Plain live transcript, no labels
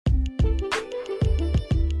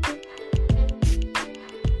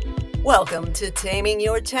Welcome to Taming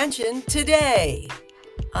Your Tension today.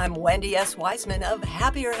 I'm Wendy S. Wiseman of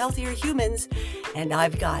Happier, Healthier Humans, and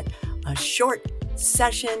I've got a short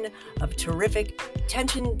session of terrific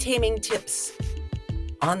tension taming tips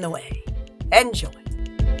on the way. Enjoy.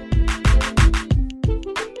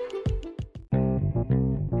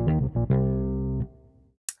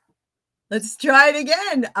 Let's try it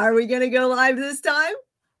again. Are we going to go live this time?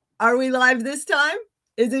 Are we live this time?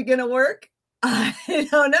 Is it going to work? I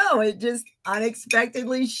don't know. It just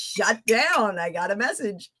unexpectedly shut down. I got a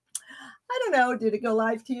message. I don't know. Did it go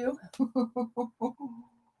live to you?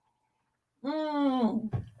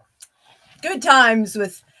 Good times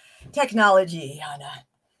with technology on a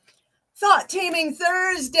Thought Taming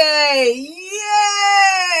Thursday.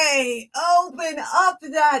 Yay! Open up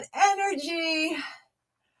that energy.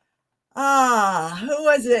 Who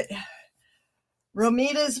was it?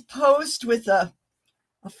 Romita's post with a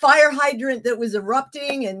fire hydrant that was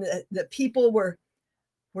erupting, and the people were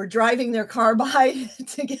driving their car by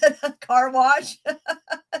to get a car wash.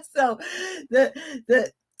 So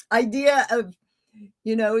the idea of,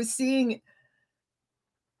 seeing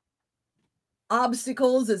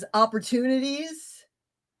obstacles as opportunities,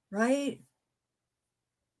 right?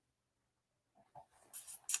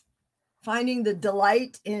 Finding the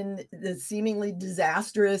delight in the seemingly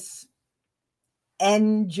disastrous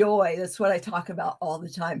and joy. That's what I talk about all the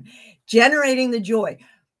time. Generating the joy,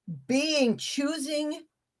 choosing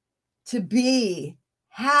to be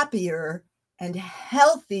happier and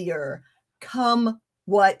healthier come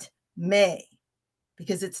what may.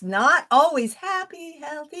 Because it's not always happy,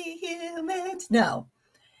 healthy humans. No,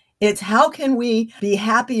 it's how can we be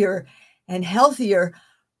happier and healthier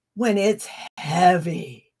when it's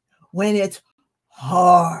heavy, when it's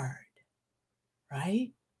hard,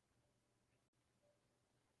 right?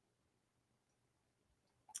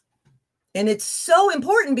 And it's so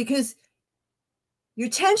important because your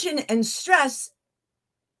tension and stress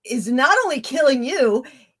is not only killing you,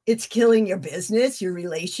 it's killing your business, your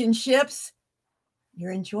relationships,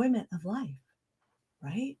 your enjoyment of life,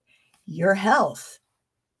 right? Your health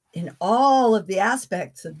in all of the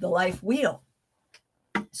aspects of the life wheel.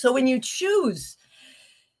 So when you choose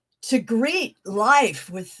to greet life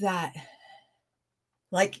with that,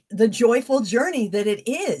 like the joyful journey that it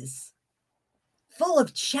is, full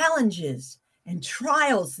of challenges and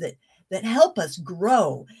trials that help us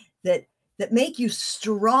grow, that make you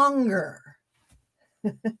stronger.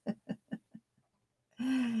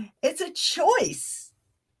 It's a choice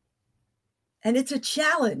and it's a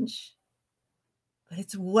challenge, but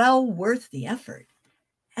it's well worth the effort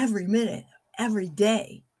every minute, every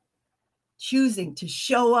day. Choosing to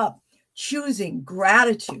show up, choosing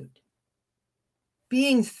gratitude,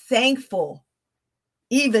 being thankful,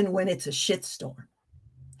 even when it's a shitstorm.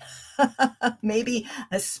 Maybe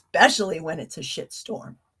especially when it's a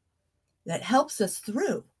shitstorm. That helps us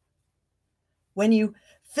through. When you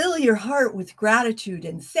fill your heart with gratitude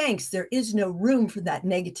and thanks, there is no room for that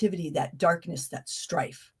negativity, that darkness, that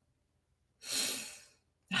strife.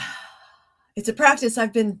 It's a practice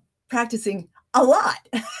I've been practicing a lot,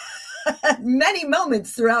 many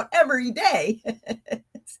moments throughout every day.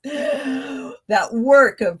 That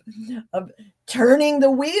work of turning the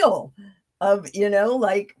wheel, of,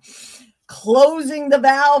 like closing the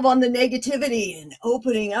valve on the negativity and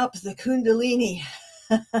opening up the Kundalini.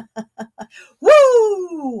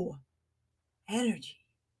 Woo! Energy.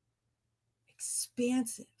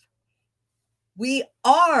 Expansive. We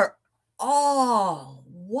are all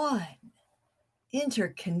one,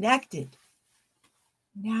 interconnected,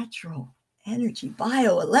 natural energy,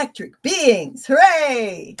 bioelectric beings.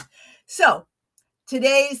 Hooray! So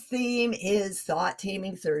today's theme is Thought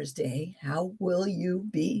Taming Thursday. How will you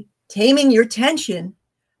be taming your tension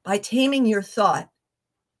by taming your thought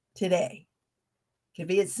today? It can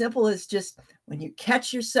be as simple as just when you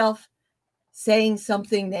catch yourself saying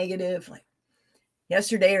something negative, like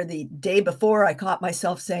yesterday or the day before, I caught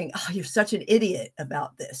myself saying, "Oh, you're such an idiot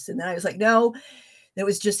about this." And then I was like, no, that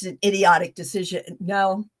was just an idiotic decision.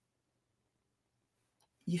 No,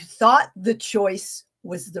 you thought the choice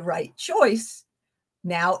was the right choice.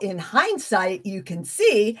 Now, in hindsight, you can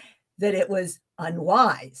see that it was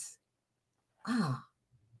unwise. I'm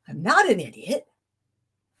not an idiot.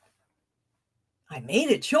 I made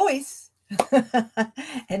a choice.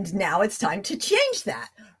 And now it's time to change that,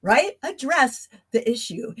 right? Address the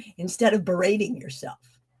issue instead of berating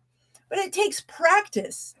yourself. But it takes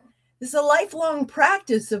practice. It's a lifelong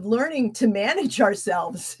practice of learning to manage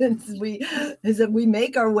ourselves as we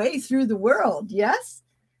make our way through the world. Yes?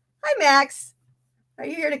 Hi, Max. Are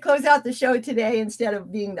you here to close out the show today instead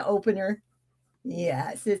of being the opener?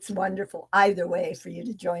 Yes, it's wonderful either way for you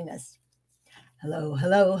to join us. Hello,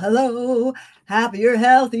 hello, hello. Happier,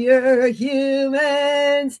 healthier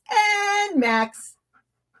humans. And Max,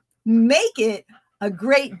 make it a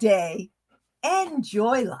great day.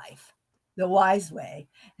 Enjoy life the wise way.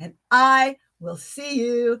 And I will see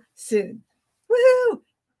you soon. Woohoo!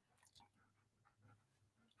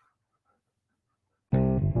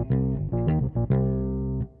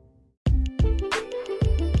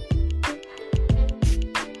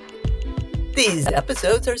 These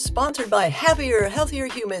episodes are sponsored by Happier, Healthier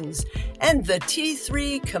Humans and the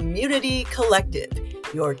T3 Community Collective,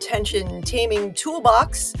 your tension taming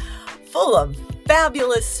toolbox full of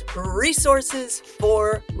fabulous resources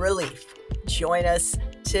for relief. Join us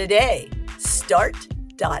today.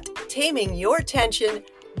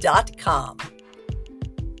 Start.tamingyourtension.com.